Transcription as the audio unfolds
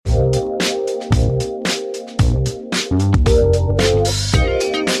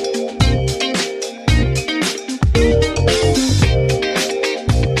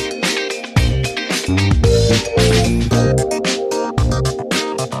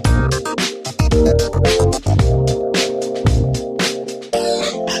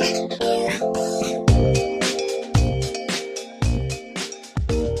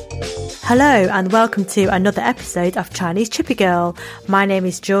Hello and welcome to another episode of Chinese Chippy Girl. My name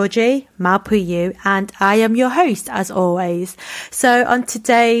is Georgie Mao Puyu and I am your host as always. So on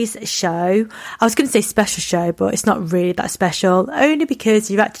today's show, I was going to say special show, but it's not really that special, only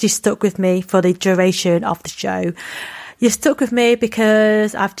because you've actually stuck with me for the duration of the show. You've stuck with me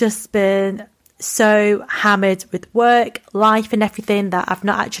because I've just been so hammered with work, life and everything that I've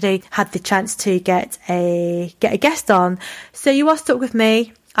not actually had the chance to get a guest on. So you are stuck with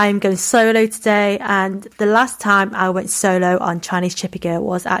me. I'm going solo today, and the last time I went solo on Chinese Chippy Girl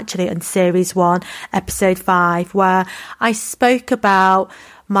was actually on Series 1, Episode 5, where I spoke about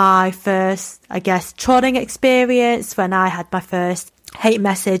my first, trolling experience when I had my first hate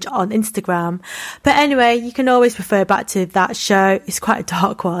message on Instagram. But anyway, you can always refer back to that show. It's quite a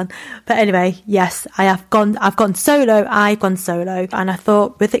dark one. But anyway, yes, I've gone solo, and I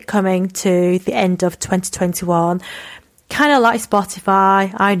thought with it coming to the end of 2021, kind of like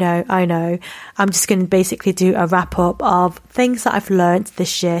Spotify, I know. I'm just going to basically do a wrap up of things that I've learned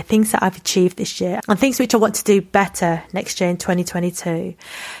this year, things that I've achieved this year, and things which I want to do better next year in 2022.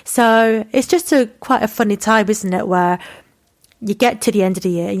 So it's just quite a funny time, isn't it, where you get to the end of the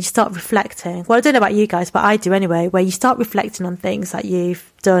year and you start reflecting. Well, I don't know about you guys, but I do anyway, where you start reflecting on things that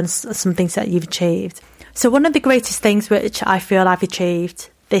you've done, some things that you've achieved. So one of the greatest things which I feel I've achieved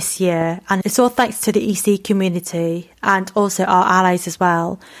this year, and it's all thanks to the EC community and also our allies as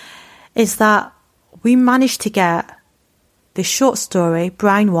well, is that we managed to get the short story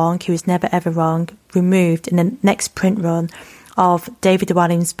Brian Wong, Who Was Never Ever Wrong, removed in the next print run of David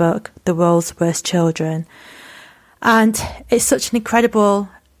Walliams' book The World's Worst Children. And it's such an incredible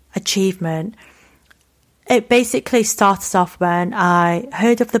achievement. It basically started off when I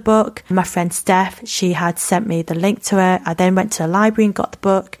heard of the book. My friend Steph, she had sent me the link to it. I then went to the library and got the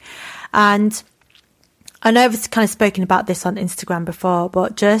book. And I know I've kind of spoken about this on Instagram before,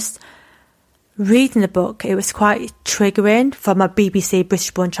 but just reading the book, it was quite triggering from a BBC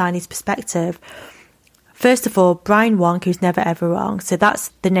British Born Chinese perspective. First of all, Brian Wong, Who's Never Ever Wrong. So that's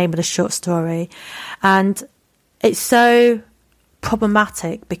the name of the short story. And it's so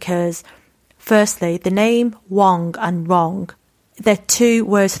problematic because firstly, the name Wong and wrong, they're two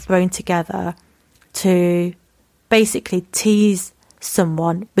words thrown together to basically tease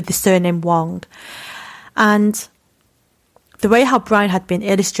someone with the surname Wong. And the way how Brian had been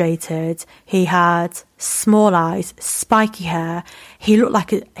illustrated, he had small eyes, spiky hair. He looked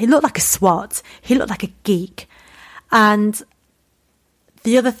like a swot. He looked like a geek. And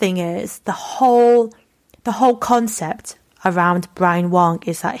the other thing is the whole concept around Brian Wong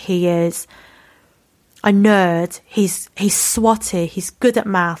is that he is a nerd, he's swotty, he's good at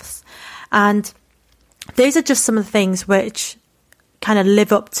maths, and these are just some of the things which kind of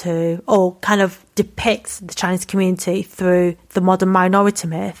live up to or kind of depict the Chinese community through the modern minority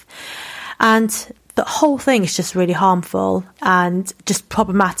myth. And the whole thing is just really harmful and just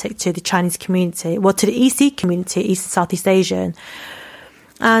problematic to the Chinese community, well, to the EC community, East and Southeast Asian.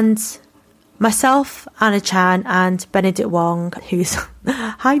 And myself, Anna Chan, and Benedict Wong, who's...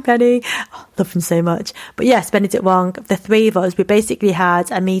 Hi, Benny. Oh, love him so much. But yes, Benedict Wong, the three of us, we basically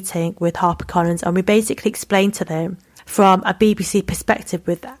had a meeting with HarperCollins and we basically explained to them from a BBC perspective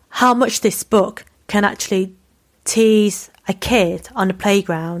with how much this book can actually tease a kid on the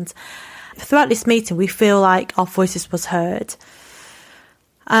playground. Throughout this meeting, we feel like our voices was heard.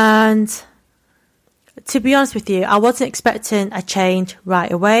 And to be honest with you, I wasn't expecting a change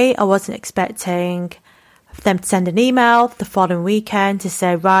right away. I wasn't expecting them to send an email the following weekend to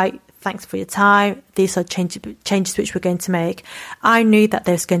say, right, thanks for your time. These are changes which we're going to make. I knew that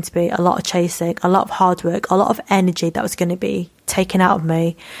there was going to be a lot of chasing, a lot of hard work, a lot of energy that was going to be taken out of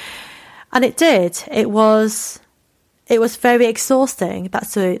me. And it did. It was very exhausting.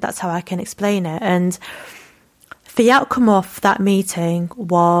 That's how I can explain it. And the outcome of that meeting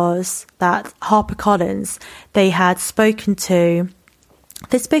was that HarperCollins, they'd spoken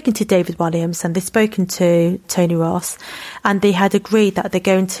to David Walliams and they'd spoken to Tony Ross, and they had agreed that they're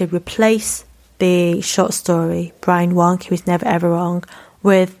going to replace the short story Brian Wong, Who Was Never Ever Wrong,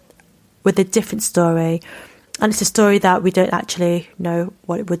 with a different story. And it's a story that we don't actually know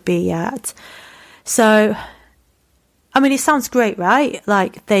what it would be yet. So, I mean, it sounds great, right?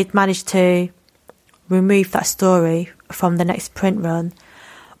 Like they'd managed to remove that story from the next print run.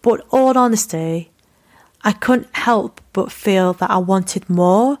 But all honesty, I couldn't help but feel that I wanted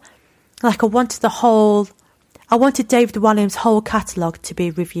more. Like I wanted David Walliams' whole catalogue to be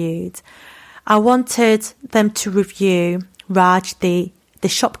reviewed. I wanted them to review Raj, the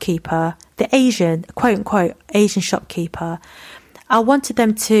shopkeeper, the Asian, quote unquote, Asian shopkeeper. I wanted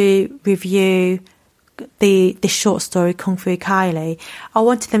them to review this short story, Kung Fu Kylie, I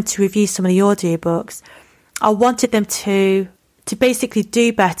wanted them to review some of the audiobooks. I wanted them to basically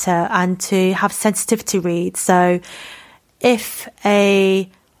do better and to have sensitivity reads. So if a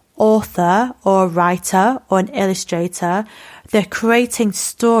author or a writer or an illustrator, they're creating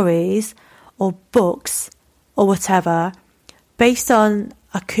stories or books or whatever based on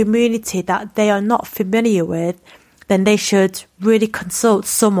a community that they are not familiar with, then they should really consult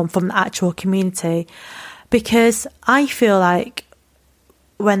someone from the actual community. Because I feel like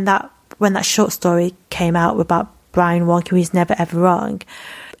when that short story came out about Brian Wong, who is never ever wrong,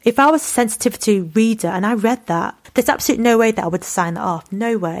 if I was a sensitivity reader and I read that, there's absolutely no way that I would sign that off.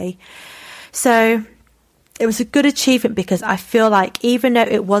 No way. So it was a good achievement because I feel like even though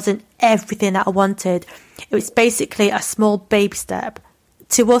it wasn't everything that I wanted, it was basically a small baby step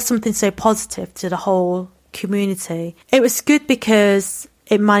towards something so positive to the whole community. It was good because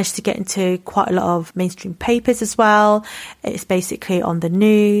it managed to get into quite a lot of mainstream papers as well. It's basically on the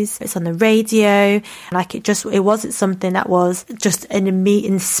news, it's on the radio. Like it wasn't something that was just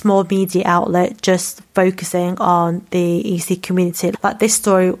in small media outlet, just focusing on the EC community. Like this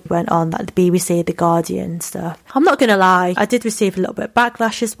story went on like the BBC, The Guardian stuff. I'm not going to lie, I did receive a little bit of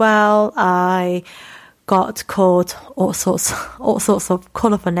backlash as well. I got called all sorts of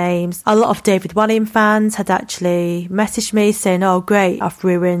colourful names. A lot of David Walliams fans had actually messaged me saying, "Oh, great, I've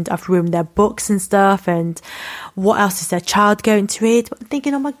ruined their books and stuff, and what else is their child going to read?" But I'm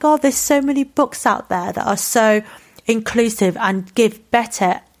thinking, oh my God, there's so many books out there that are so inclusive and give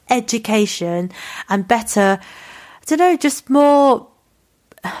better education and better, I don't know, just more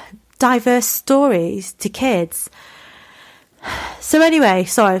diverse stories to kids. So anyway,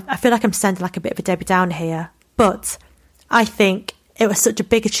 sorry, I feel like I'm sounding like a bit of a Debbie Downer here, but I think it was such a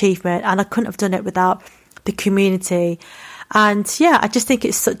big achievement and I couldn't have done it without the community. And yeah, I just think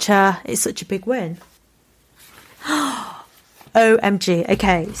it's such a big win. OMG.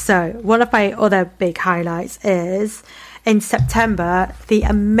 Okay, so one of my other big highlights is in September, the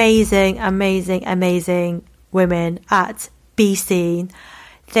amazing women at Be Seen,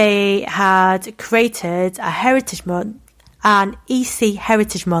 they had created a Heritage Month, an EC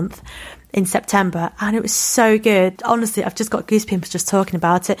Heritage Month in September, and it was so good. Honestly, I've just got goosebumps just talking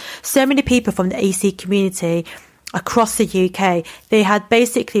about it. So many people from the EC community across the UK, they had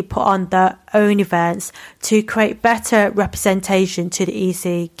basically put on their own events to create better representation to the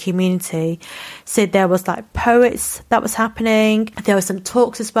EC community. So there was like poets that was happening. There were some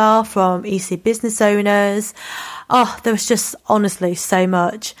talks as well from EC business owners. Oh, there was just honestly so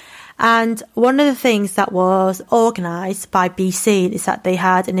much. And one of the things that was organised by Be Seen is that they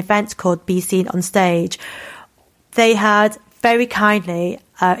had an event called Be Seen on Stage. They had very kindly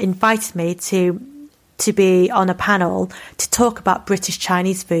invited me to be on a panel to talk about British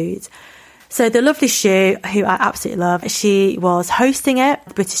Chinese food. So the lovely Shu, who I absolutely love, she was hosting it,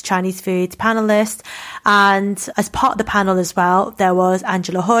 British Chinese food panelist. And as part of the panel as well, there was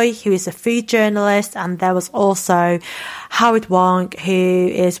Angela Hoy, who is a food journalist. And there was also Howard Wong, who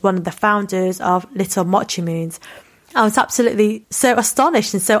is one of the founders of Little Mochi Moons. I was absolutely so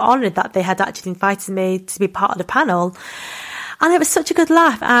astonished and so honoured that they had actually invited me to be part of the panel. And it was such a good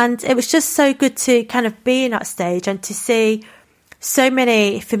laugh. And it was just so good to kind of be in that stage and to see so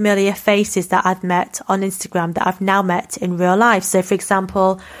many familiar faces that I'd met on Instagram that I've now met in real life. So, for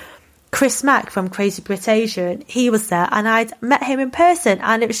example, Chris Mack from Crazy Brit Asian, he was there and I'd met him in person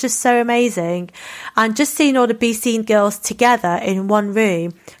and it was just so amazing. And just seeing all the Be Seen girls together in one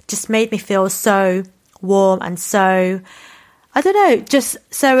room just made me feel so warm and so, I don't know, just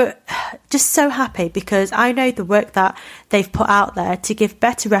so happy because I know the work that they've put out there to give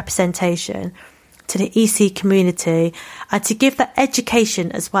better representation to the EC community and to give that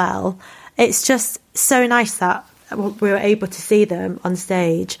education as well. It's just so nice that we were able to see them on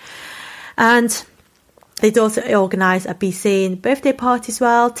stage. And they'd also organised a Be Seen birthday party as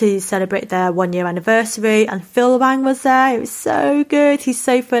well to celebrate their 1 year anniversary, and Phil Wang was there. It was so good. He's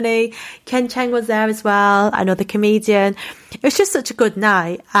so funny. Ken Cheng was there as well, another comedian. It was just such a good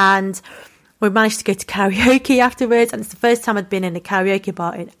night, and we managed to go to karaoke afterwards, and it's the first time I'd been in a karaoke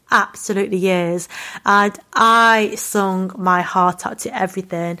bar in absolutely years. And I sung my heart out to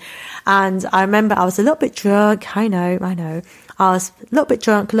everything. And I remember I was a little bit drunk. I know. I was a little bit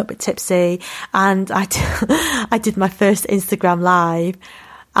drunk, a little bit tipsy. And I did my first Instagram live.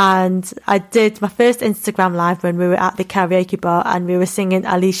 And I did my first Instagram live when we were at the karaoke bar and we were singing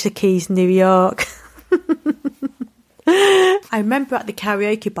Alicia Keys' New York. I remember at the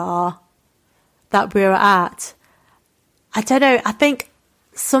karaoke bar that we were at, I don't know, I think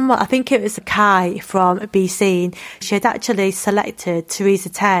it was Kai from Be Seen. She had actually selected Teresa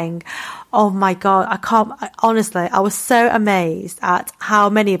Teng Oh my God, honestly, I was so amazed at how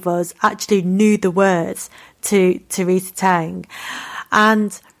many of us actually knew the words to Teresa Teng.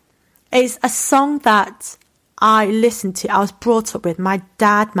 And it's a song that I listened to. I was brought up with my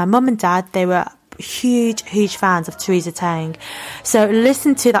mum and dad. They were huge fans of Teresa Teng. So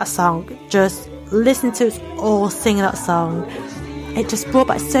listen to that song, just listen to us all singing that song. It just brought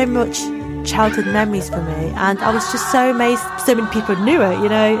back so much childhood memories for me, and I was just so amazed so many people knew it,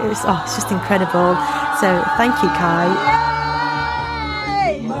 it's just incredible. So thank you, Kai.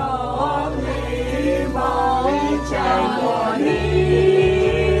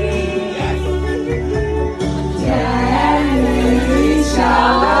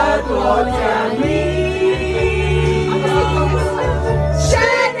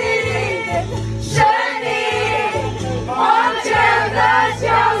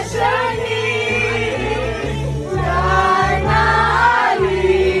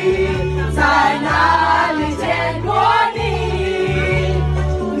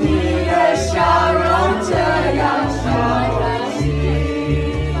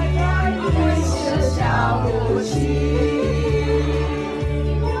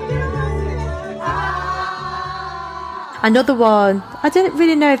 Another one, I don't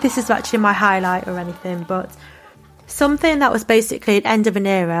really know if this is actually my highlight or anything, but something that was basically an end of an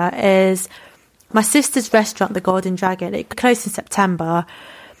era is my sister's restaurant, the Golden Dragon. It closed in September,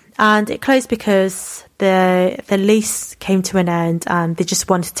 and it closed because the lease came to an end and they just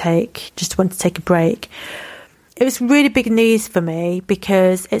wanted to take a break. It was really big news for me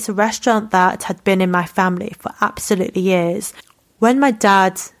because it's a restaurant that had been in my family for absolutely years. When my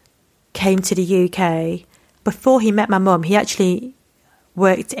dad came to the UK, before he met my mum, he actually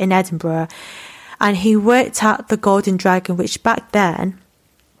worked in Edinburgh, and he worked at the Golden Dragon, which back then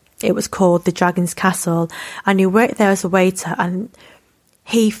it was called the Dragon's Castle, and he worked there as a waiter, and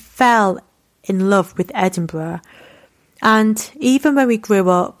he fell in love with Edinburgh. And even when we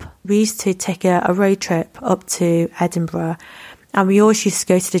grew up, we used to take a road trip up to Edinburgh, and we always used to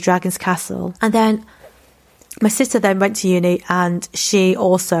go to the Dragon's Castle. And then my sister then went to uni, and she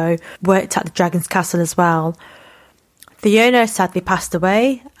also worked at the Dragon's Castle as well. The owner sadly passed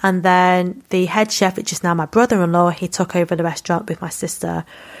away, and then the head chef, which is now my brother-in-law, he took over the restaurant with my sister.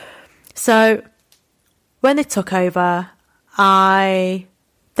 So when they took over, I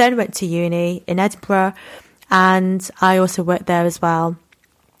then went to uni in Edinburgh, and I also worked there as well.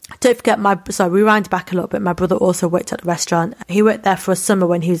 Don't forget, rewind back a little bit, my brother also worked at the restaurant. He worked there for a summer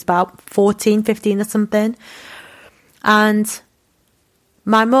when he was about 14, 15 or something. And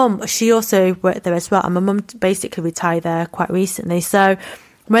my mum, she also worked there as well. And my mum basically retired there quite recently. So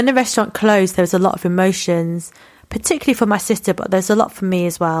when the restaurant closed, there was a lot of emotions, particularly for my sister, but there's a lot for me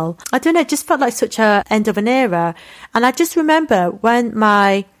as well. I don't know, it just felt like such a end of an era. And I just remember when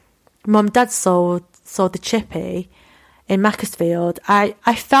my mum and dad sold the Chippy in Macclesfield,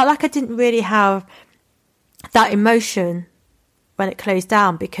 I felt like I didn't really have that emotion when it closed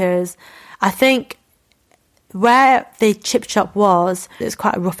down, because I think where the chip shop was, it was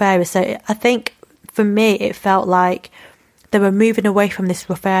quite a rough area. So I think for me, it felt like they were moving away from this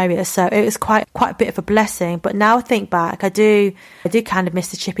rough area. So it was quite a bit of a blessing. But now I think back, I do kind of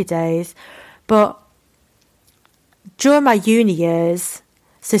miss the Chippy days. But during my uni years,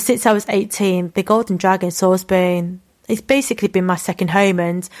 so since I was 18, the Golden Dragon it's basically been my second home.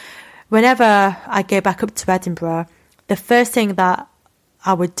 And whenever I go back up to Edinburgh, the first thing that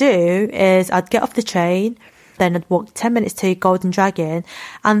I would do is I'd get off the train, then I'd walk 10 minutes to Golden Dragon,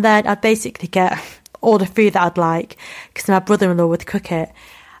 and then I'd basically get all the food that I'd like, because my brother-in-law would cook it.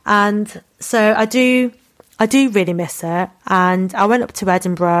 And so I do really miss it. And I went up to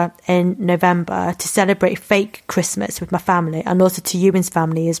Edinburgh in November to celebrate fake Christmas with my family, and also to Ewan's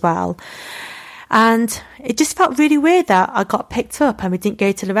family as well. And it just felt really weird that I got picked up and we didn't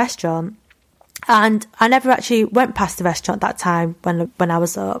go to the restaurant. And I never actually went past the restaurant that time when I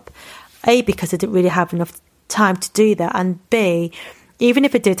was up. A, because I didn't really have enough time to do that. And B, even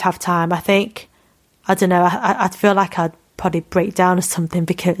if I did have time, I don't know, I'd feel like I'd probably break down or something,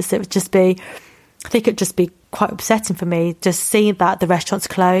 because it'd just be quite upsetting for me just seeing that the restaurant's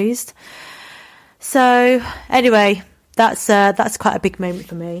closed. So anyway, that's quite a big moment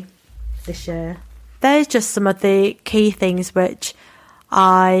for me this year. There's just some of the key things which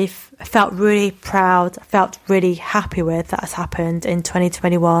I've felt really proud, felt really happy with that has happened in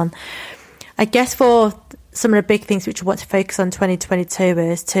 2021. I guess for some of the big things which I want to focus on 2022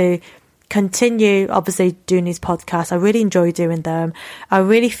 is to continue, obviously, doing these podcasts. I really enjoy doing them. I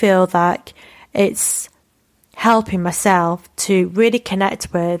really feel that it's helping myself to really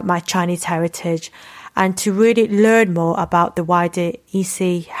connect with my Chinese heritage and to really learn more about the wider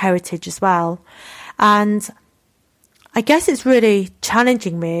EC heritage as well. And I guess it's really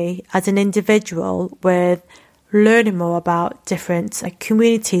challenging me as an individual with learning more about different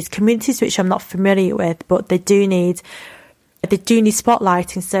communities which I'm not familiar with, but they do need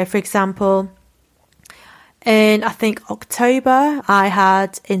spotlighting. So, for example, in, I think, October, I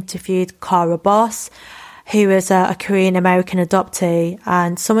had interviewed Cara Boss, who is a Korean American adoptee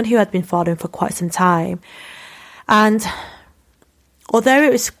and someone who I'd been following for quite some time. And although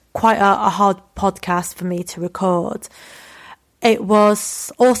it was quite a hard podcast for me to record, it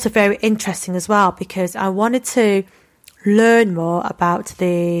was also very interesting as well, because I wanted to learn more about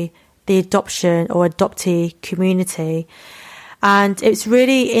the adoption or adoptee community. And it's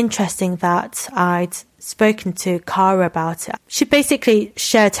really interesting that I'd spoken to Cara about it. She basically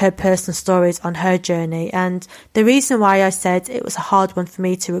shared her personal stories on her journey. And the reason why I said it was a hard one for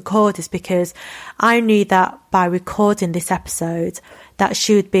me to record is because I knew that by recording this episode, that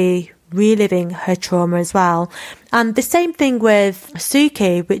she would be reliving her trauma as well. And the same thing with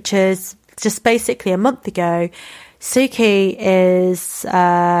Suki, which is just basically a month ago. Suki is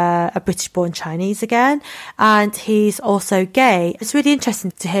a British-born Chinese again, and he's also gay. It's really interesting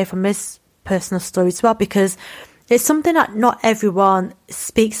to hear from his personal story as well, because it's something that not everyone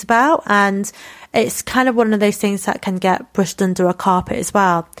speaks about, and it's kind of one of those things that can get brushed under a carpet as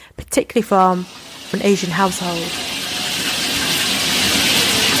well, particularly from an Asian household.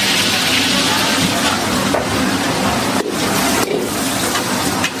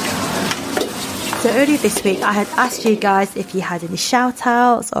 So earlier this week, I had asked you guys if you had any shout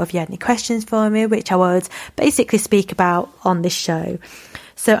outs or if you had any questions for me, which I would basically speak about on this show.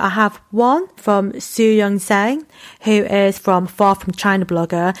 So I have one from Su Young Zhang, who is from Far From China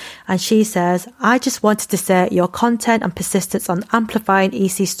blogger, and she says, I just wanted to say your content and persistence on amplifying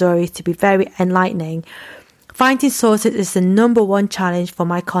EC stories to be very enlightening. Finding sources is the number one challenge for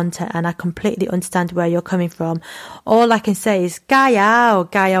my content, and I completely understand where you're coming from. All I can say is Gayao.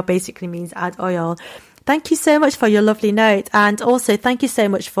 Gayao basically means add oil. Thank you so much for your lovely note. And also thank you so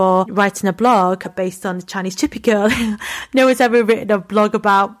much for writing a blog based on the Chinese Chippy Girl. No one's ever written a blog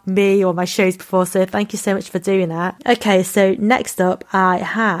about me or my shows before, so thank you so much for doing that. Okay, so next up I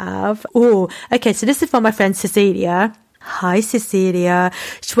have... so this is from my friend Cecilia. Hi, Cecilia.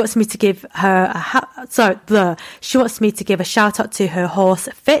 She wants me to give her she wants me to give a shout out to her horse,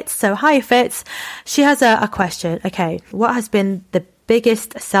 Fitz. So hi, Fitz. She has a question. Okay. What has been the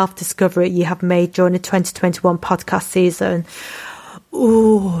biggest self-discovery you have made during the 2021 podcast season?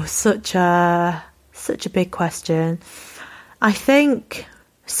 Ooh, such a big question. I think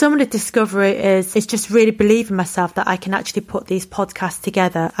some of the discovery is just really believing myself that I can actually put these podcasts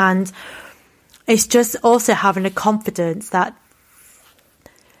together, and it's just also having a confidence that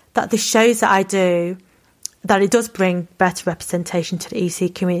the shows that I do, that it does bring better representation to the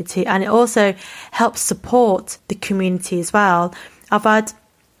EC community, and it also helps support the community as well. I've had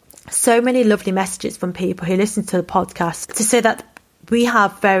so many lovely messages from people who listen to the podcast to say that we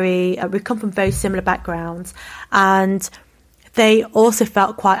come from very similar backgrounds, and they also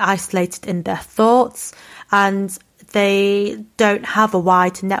felt quite isolated in their thoughts, and they don't have a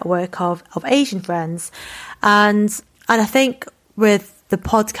wide network of Asian friends. And I think with the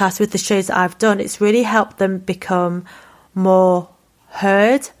podcast, with the shows that I've done, it's really helped them become more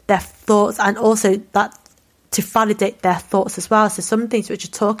heard, their thoughts, and also that to validate their thoughts as well. So some things which I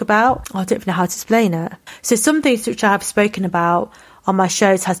talk about, I don't even know how to explain it. So some things which I have spoken about on my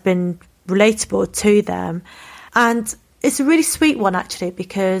shows has been relatable to them. And it's a really sweet one, actually,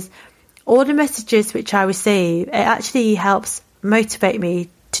 because all the messages which I receive, it actually helps motivate me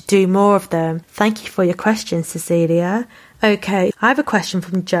to do more of them. Thank you for your question, Cecilia. Okay, I have a question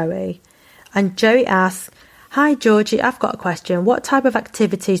from Joey. And Joey asks, hi Georgie, I've got a question. What type of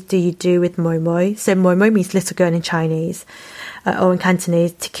activities do you do with Moi Moi? So Moi Moi means little girl in Chinese or in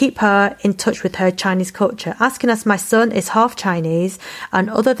Cantonese, to keep her in touch with her Chinese culture. Asking as my son is half Chinese,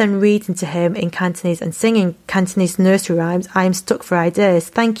 and other than reading to him in Cantonese and singing Cantonese nursery rhymes, I am stuck for ideas.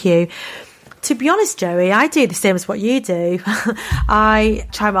 Thank you. To be honest, Joey, I do the same as what you do. I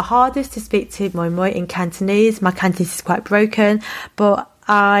try my hardest to speak to Moi Moi in Cantonese. My Cantonese is quite broken, but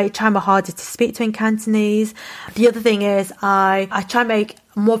I try my hardest to speak to in Cantonese. The other thing is I try and make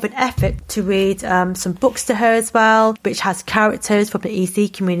more of an effort to read some books to her as well, which has characters from the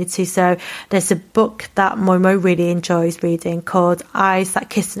EC community. So there's a book that Moi Moi really enjoys reading called Eyes That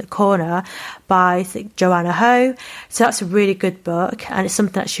Kiss in the Corner by Joanna Ho. So that's a really good book, and it's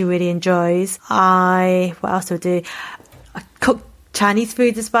something that she really enjoys. What else do I do? I cook Chinese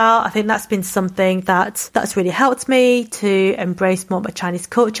food as well. I think that's been something that's really helped me to embrace more about Chinese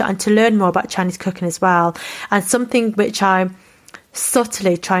culture and to learn more about Chinese cooking as well. And something which I'm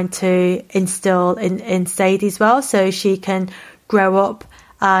subtly trying to instill in Sadie as well, so she can grow up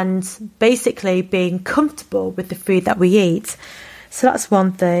and basically being comfortable with the food that we eat. So that's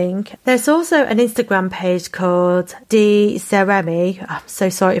one thing. There's also an Instagram page called Di Seremi. I'm so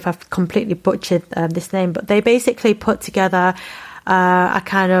sorry if I've completely butchered this name, but they basically put together a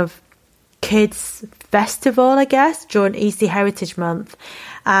kind of kids festival, I guess, during EC Heritage Month.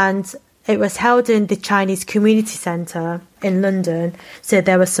 And it was held in the Chinese Community Centre in London. So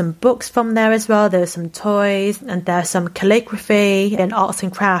there were some books from there as well. There were some toys and there's some calligraphy and arts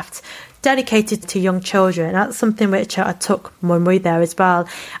and crafts dedicated to young children. That's something which I took when we were there as well.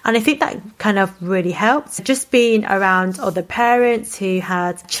 And I think that kind of really helped. Just being around other parents who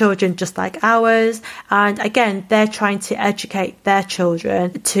had children just like ours. And again, they're trying to educate their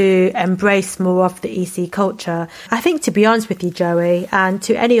children to embrace more of the EC culture. I think, to be honest with you, Joey, and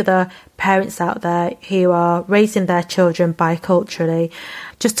to any other parents out there who are raising their children biculturally,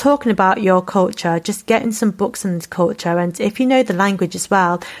 just talking about your culture, just getting some books on this culture. And if you know the language as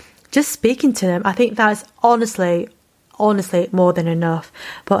well, just speaking to them, I think that's honestly more than enough.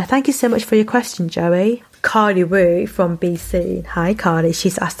 But thank you so much for your question, Joey. Carly Wu from BC. Hi, Carly.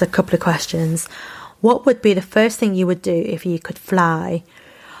 She's asked a couple of questions. What would be the first thing you would do if you could fly?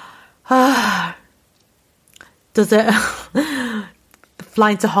 Does it...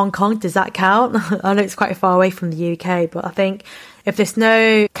 Flying to Hong Kong, does that count? I know it's quite far away from the UK, but I think if there's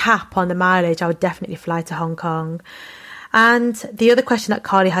no cap on the mileage, I would definitely fly to Hong Kong. And the other question that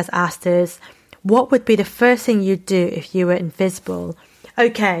Carly has asked is, what would be the first thing you'd do if you were invisible?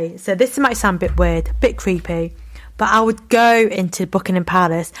 Okay, so this might sound a bit weird, a bit creepy, but I would go into Buckingham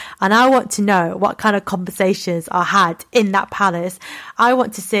Palace and I want to know what kind of conversations are had in that palace. I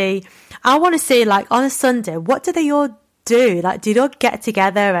want to see, like, on a Sunday, what do they all do? Like, do they all get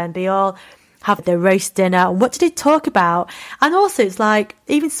together and they all have their roast dinner? And what do they talk about? And also, it's like,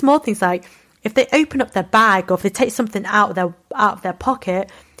 even small things like, if they open up their bag or if they take something out of their pocket,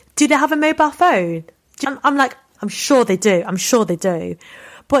 do they have a mobile phone? I'm sure they do.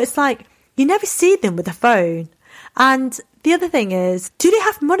 But it's like, you never see them with a phone. And the other thing is, do they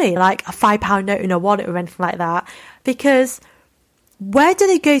have money, like a £5 note in a wallet or anything like that? Because where do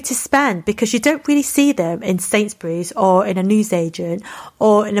they go to spend? Because you don't really see them in Sainsbury's or in a newsagent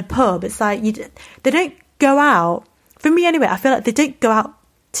or in a pub. It's like, they don't go out. For me anyway, I feel like they don't go out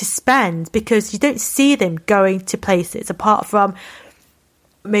to spend because you don't see them going to places apart from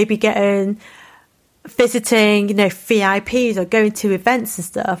maybe visiting, VIPs or going to events and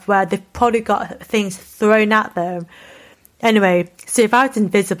stuff where they've probably got things thrown at them. Anyway, so if I was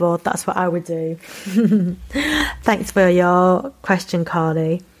invisible, that's what I would do. Thanks for your question,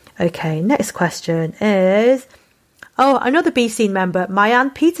 Carly. Okay, next question is... Oh, another BC member,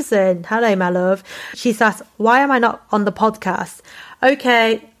 Mayanne Peterson. Hello, my love. She's asked, why am I not on the podcast?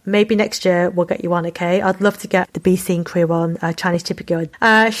 Okay, maybe next year we'll get you on, okay? I'd love to get the BC crew on Chinese Typical.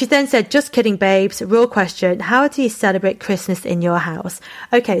 She then said, just kidding, babes. Real question. How do you celebrate Christmas in your house?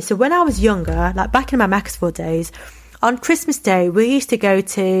 Okay, so when I was younger, like back in my Maxwell days, on Christmas Day, we used to go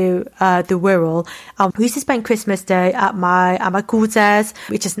to the Wirral. We used to spend Christmas Day at my guze's,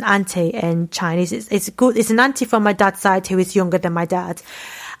 which is an auntie in Chinese. It's an auntie from my dad's side who is younger than my dad.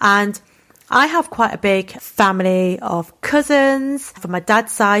 And I have quite a big family of cousins from my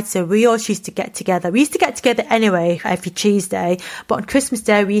dad's side, so we all used to get together. We used to get together anyway every Tuesday, but on Christmas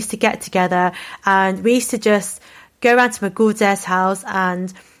Day we used to get together and we used to just go around to my guze's house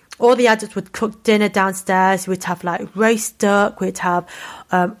and all the adults would cook dinner downstairs. We'd have like roast duck. We'd have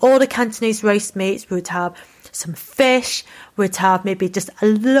all the Cantonese roast meats. We'd have some fish. We'd have maybe just a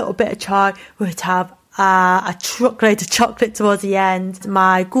little bit of chai. We'd have a truckload of chocolate towards the end.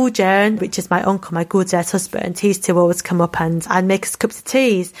 My gujian, which is my uncle, my gujia's husband, he used to always come up and make us cups of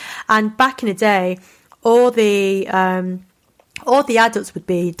teas. And back in the day, all the adults would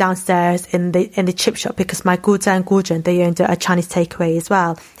be downstairs in the chip shop because my Guzan and Gujan, they owned a Chinese takeaway as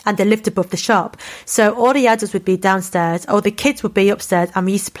well. And they lived above the shop. So all the adults would be downstairs, or the kids would be upstairs, and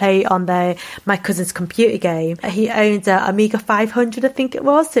we used to play on my cousin's computer game. He owned Amiga 500, I think it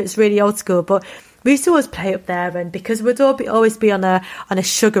was. So it's really old school. But we used to always play up there, and because we'd always be on a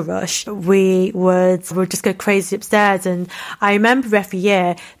sugar rush, we would just go crazy upstairs. And I remember every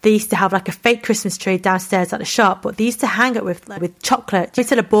year they used to have like a fake Christmas tree downstairs at the shop, but they used to hang it with chocolate.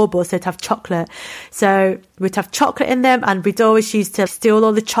 Instead of baubles, they'd have chocolate. So we'd have chocolate in them, and we'd always used to steal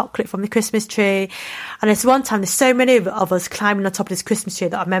all the chocolate from the Christmas tree. And there's one time, there's so many of us climbing on top of this Christmas tree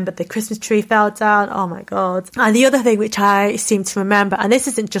that I remember the Christmas tree fell down. Oh my God. And the other thing which I seem to remember, and this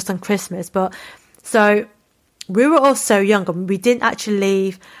isn't just on Christmas, but so we were all so young and we didn't actually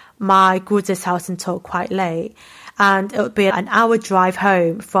leave my Gurda's house until quite late. And it would be an hour drive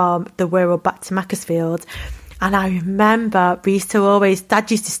home from the Wirral back to Macclesfield. And I remember Dad used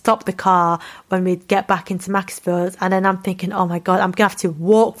to stop the car when we'd get back into Macclesfield. And then I'm thinking, oh my God, I'm going to have to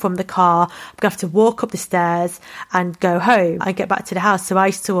walk from the car. I'm going to have to walk up the stairs and go home and get back to the house. So I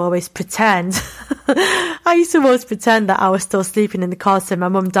used to always pretend, that I was still sleeping in the car so my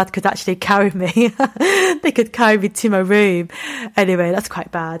mum and dad could actually carry me. They could carry me to my room. Anyway, that's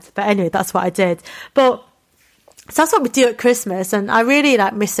quite bad. But anyway, that's what I did. So that's what we do at Christmas. And I really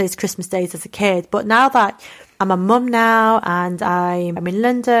miss those Christmas days as a kid. But now that I'm a mum now and I'm in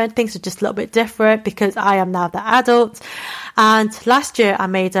London, things are just a little bit different because I am now the adult. And last year I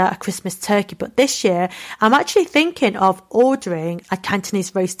made a Christmas turkey, but this year I'm actually thinking of ordering a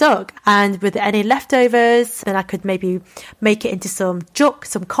Cantonese roast duck. And with any leftovers, then I could maybe make it into some juk,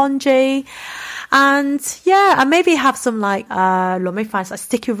 some congee. And yeah, and maybe have some let me find some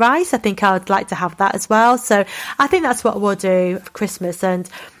sticky rice. I think I would like to have that as well. So I think that's what we'll do for Christmas. And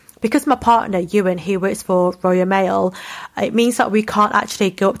because my partner, Ewan, he works for Royal Mail, it means that we can't actually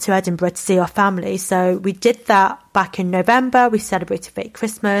go up to Edinburgh to see our family. So we did that back in November. We celebrated fake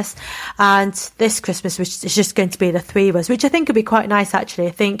Christmas. And this Christmas, which is just going to be the three of us, which I think would be quite nice, actually.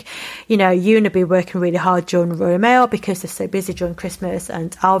 I think, Ewan will be working really hard during Royal Mail because they're so busy during Christmas.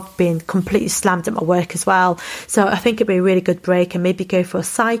 And I've been completely slammed at my work as well. So I think it'd be a really good break and maybe go for a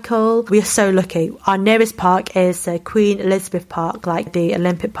cycle. We are so lucky. Our nearest park is Queen Elizabeth Park, like the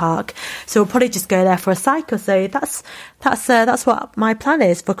Olympic Park. So we'll probably just go there for a cycle. So that's what my plan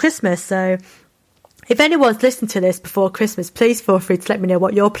is for Christmas. So if anyone's listened to this before Christmas, please feel free to let me know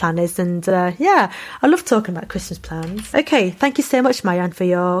what your plan is. And I love talking about Christmas plans. Okay, thank you so much, Marianne, for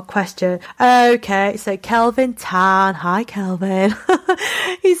your question. Okay, so Kelvin Tan. Hi, Kelvin.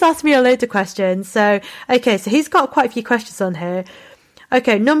 He's asked me a load of questions. So he's got quite a few questions on here.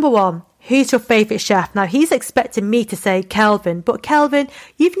 Okay, number one. Who's your favourite chef? Now, he's expecting me to say Kelvin, but Kelvin,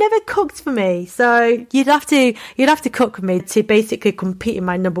 you've never cooked for me. So you'd have to cook with me to basically compete in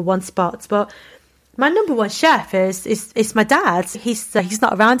my number one spots. But my number one chef is my dad. He's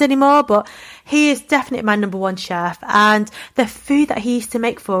not around anymore, but he is definitely my number one chef. And the food that he used to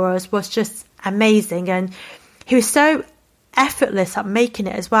make for us was just amazing. And he was so effortless at making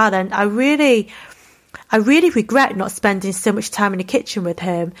it as well. And I really regret not spending so much time in the kitchen with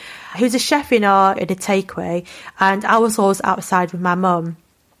him. He was a chef in a takeaway, and I was always outside with my mum,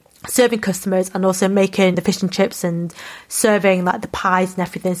 serving customers and also making the fish and chips and serving the pies and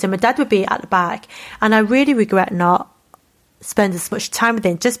everything. So my dad would be at the back, and I really regret not spend as much time with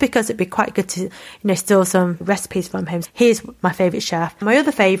him, just because it'd be quite good to steal some recipes from him. He's my favourite chef. My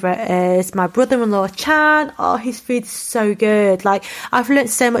other favourite is my brother-in-law Chan. Oh, his food's so good. I've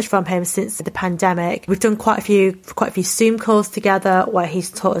learnt so much from him since the pandemic. We've done quite a few Zoom calls together where he's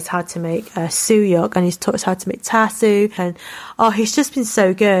taught us how to make suyuk, and he's taught us how to make tasu, and he's just been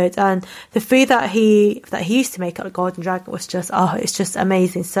so good. And the food that he used to make at the Golden Dragon was just it's just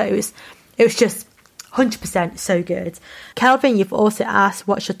amazing. So it was just 100% so good. Kelvin, you've also asked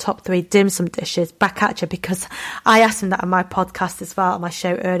what's your top 3 dim sum dishes. Back at you, because I asked him that on my podcast as well, on my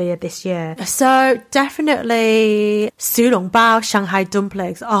show earlier this year. So definitely sulong bao, Shanghai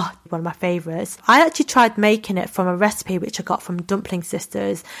dumplings. Oh, one of my favourites. I actually tried making it from a recipe which I got from Dumpling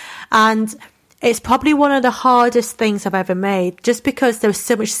Sisters, and it's probably one of the hardest things I've ever made, just because there was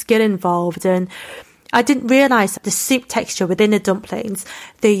so much skill involved. And I didn't realise the soup texture within the dumplings.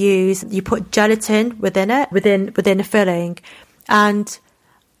 You put gelatin within it, within the filling. And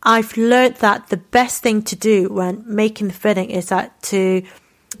I've learnt that the best thing to do when making the filling is that to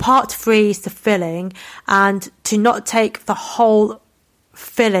part freeze the filling and to not take the whole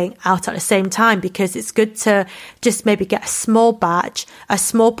filling out at the same time, because it's good to just maybe get a small batch, a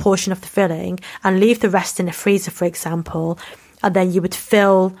small portion of the filling, and leave the rest in the freezer, for example. And then you would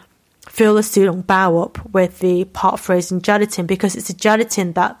fill the sulong bao up with the part frozen gelatin, because it's the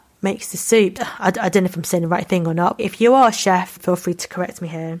gelatin that makes the soup. I don't know if I'm saying the right thing or not. If you are a chef, feel free to correct me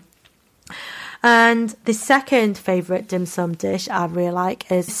here. And the second favourite dim sum dish I really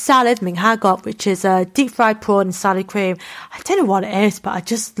like is salad ming ha gop, which is a deep fried prawn and salad cream. I don't know what it is, but I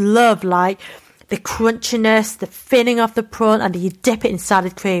just love the crunchiness, the filling of the prawn, and you dip it in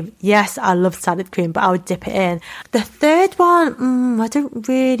salad cream. Yes, I love salad cream, but I would dip it in. The third one, I don't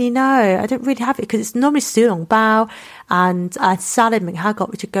really know. I don't really have it because it's normally sulong bao and salad menghagot,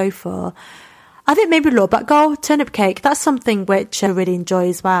 which I go for. I think maybe lo bak gol, turnip cake. That's something which I really enjoy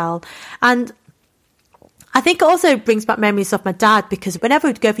as well. And I think it also brings back memories of my dad, because whenever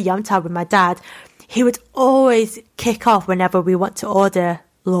we'd go for yum tao with my dad, he would always kick off whenever we want to order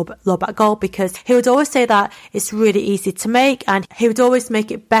lo bak gol, because he would always say that it's really easy to make, and he would always make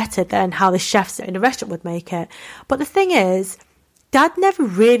it better than how the chefs in the restaurant would make it. But the thing is, Dad never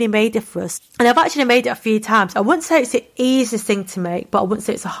really made it for us. And I've actually made it a few times. I wouldn't say it's the easiest thing to make, but I wouldn't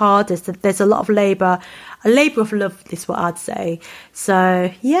say it's the hardest. There's a lot of labour. A labour of love is what I'd say. So,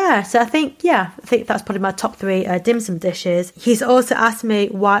 yeah. So I think that's probably my top 3 dim sum dishes. He's also asked me,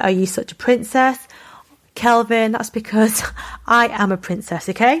 why are you such a princess? Kelvin, that's because I am a princess,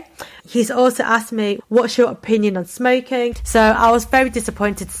 okay? He's also asked me, what's your opinion on smoking? So I was very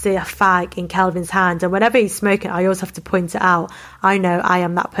disappointed to see a fag in Kelvin's hand, and whenever he's smoking, I always have to point it out. I know I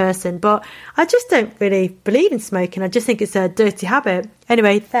am that person, but I just don't really believe in smoking. I just think it's a dirty habit.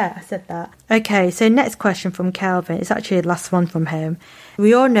 Anyway, there, I said that. Okay, so next question from Kelvin. It's actually the last one from him.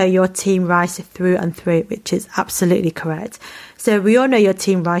 We all know your team rice through and through, which is absolutely correct. So we all know your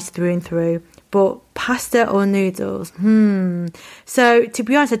team rice through and through. But pasta or noodles? So to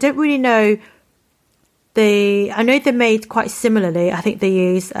be honest, I don't really know. I know they're made quite similarly. I think they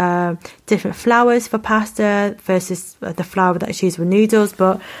use different flours for pasta versus the flour that's used with noodles.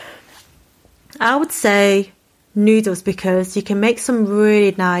 But I would say noodles, because you can make some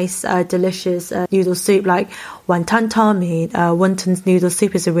really nice, delicious noodle soup, like wonton tomi. Wonton's noodle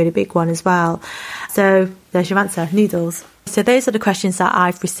soup is a really big one as well. So there's your answer, noodles. So those are the questions that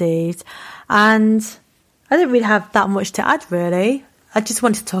I've received. And I don't really have that much to add, really. I just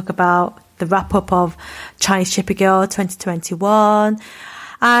wanted to talk about the wrap-up of Chinese Chippy Girl 2021.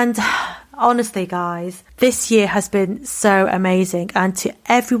 And honestly, guys, this year has been so amazing. And to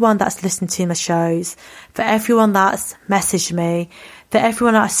everyone that's listened to my shows, for everyone that's messaged me, for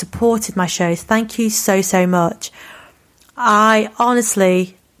everyone that's supported my shows, thank you so, so much. I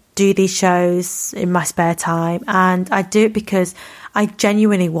honestly do these shows in my spare time, and I do it because I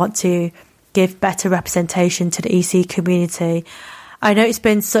genuinely want to give better representation to the EC community. I know it's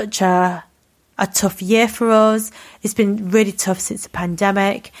been such a tough year for us. It's been really tough since the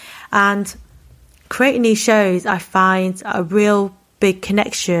pandemic, and creating these shows, I find a real big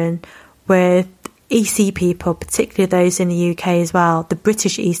connection with EC people, particularly those in the UK as well, the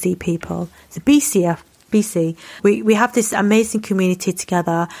British EC people, the BC. We have this amazing community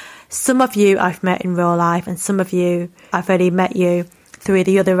together. Some of you I've met in real life, and some of you I've only met you through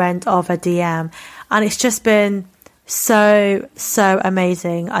the other end of a DM, and it's just been so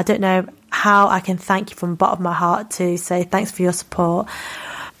amazing. I don't know how I can thank you from the bottom of my heart to say thanks for your support.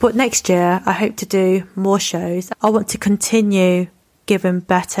 But next year I hope to do more shows. I want to continue giving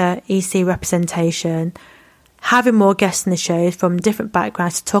better EC representation, having more guests in the shows from different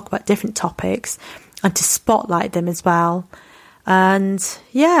backgrounds to talk about different topics and to spotlight them as well. And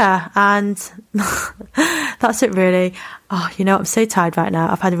that's it really. I'm so tired right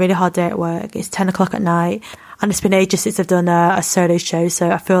now. I've had a really hard day at work. It's 10 o'clock at night, and it's been ages since I've done a solo show, so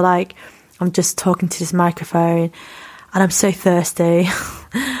I feel like I'm just talking to this microphone, and I'm so thirsty.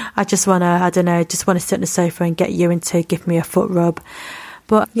 I just want to sit on the sofa and get Ewan to give me a foot rub.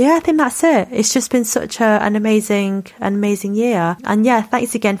 But yeah, I think that's it. It's just been such an amazing year. And yeah,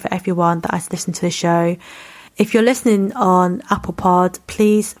 thanks again for everyone that has listened to the show. If you're listening on Apple Pod,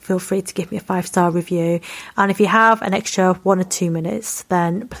 please feel free to give me a 5-star review. And if you have an extra 1 or 2 minutes,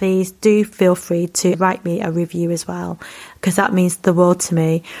 then please do feel free to write me a review as well, because that means the world to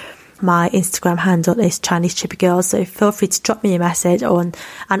me. My Instagram handle is Chinese Chippy Girl, so feel free to drop me a message and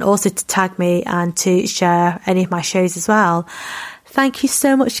also to tag me and to share any of my shows as well. Thank you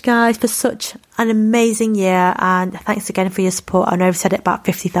so much, guys, for such an amazing year, and thanks again for your support. I know I've said it about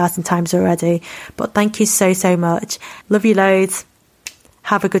 50,000 times already, but thank you so, so much. Love you loads.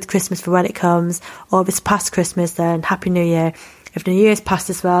 Have a good Christmas for when it comes, or if it's past Christmas, then Happy New Year. If the New Year's passed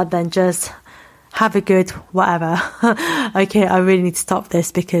as well, then just have a good whatever. Okay, I really need to stop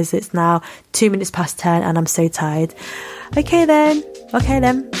this because it's now 2 minutes past 10 and I'm so tired. Okay then,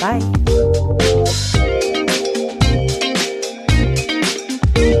 bye.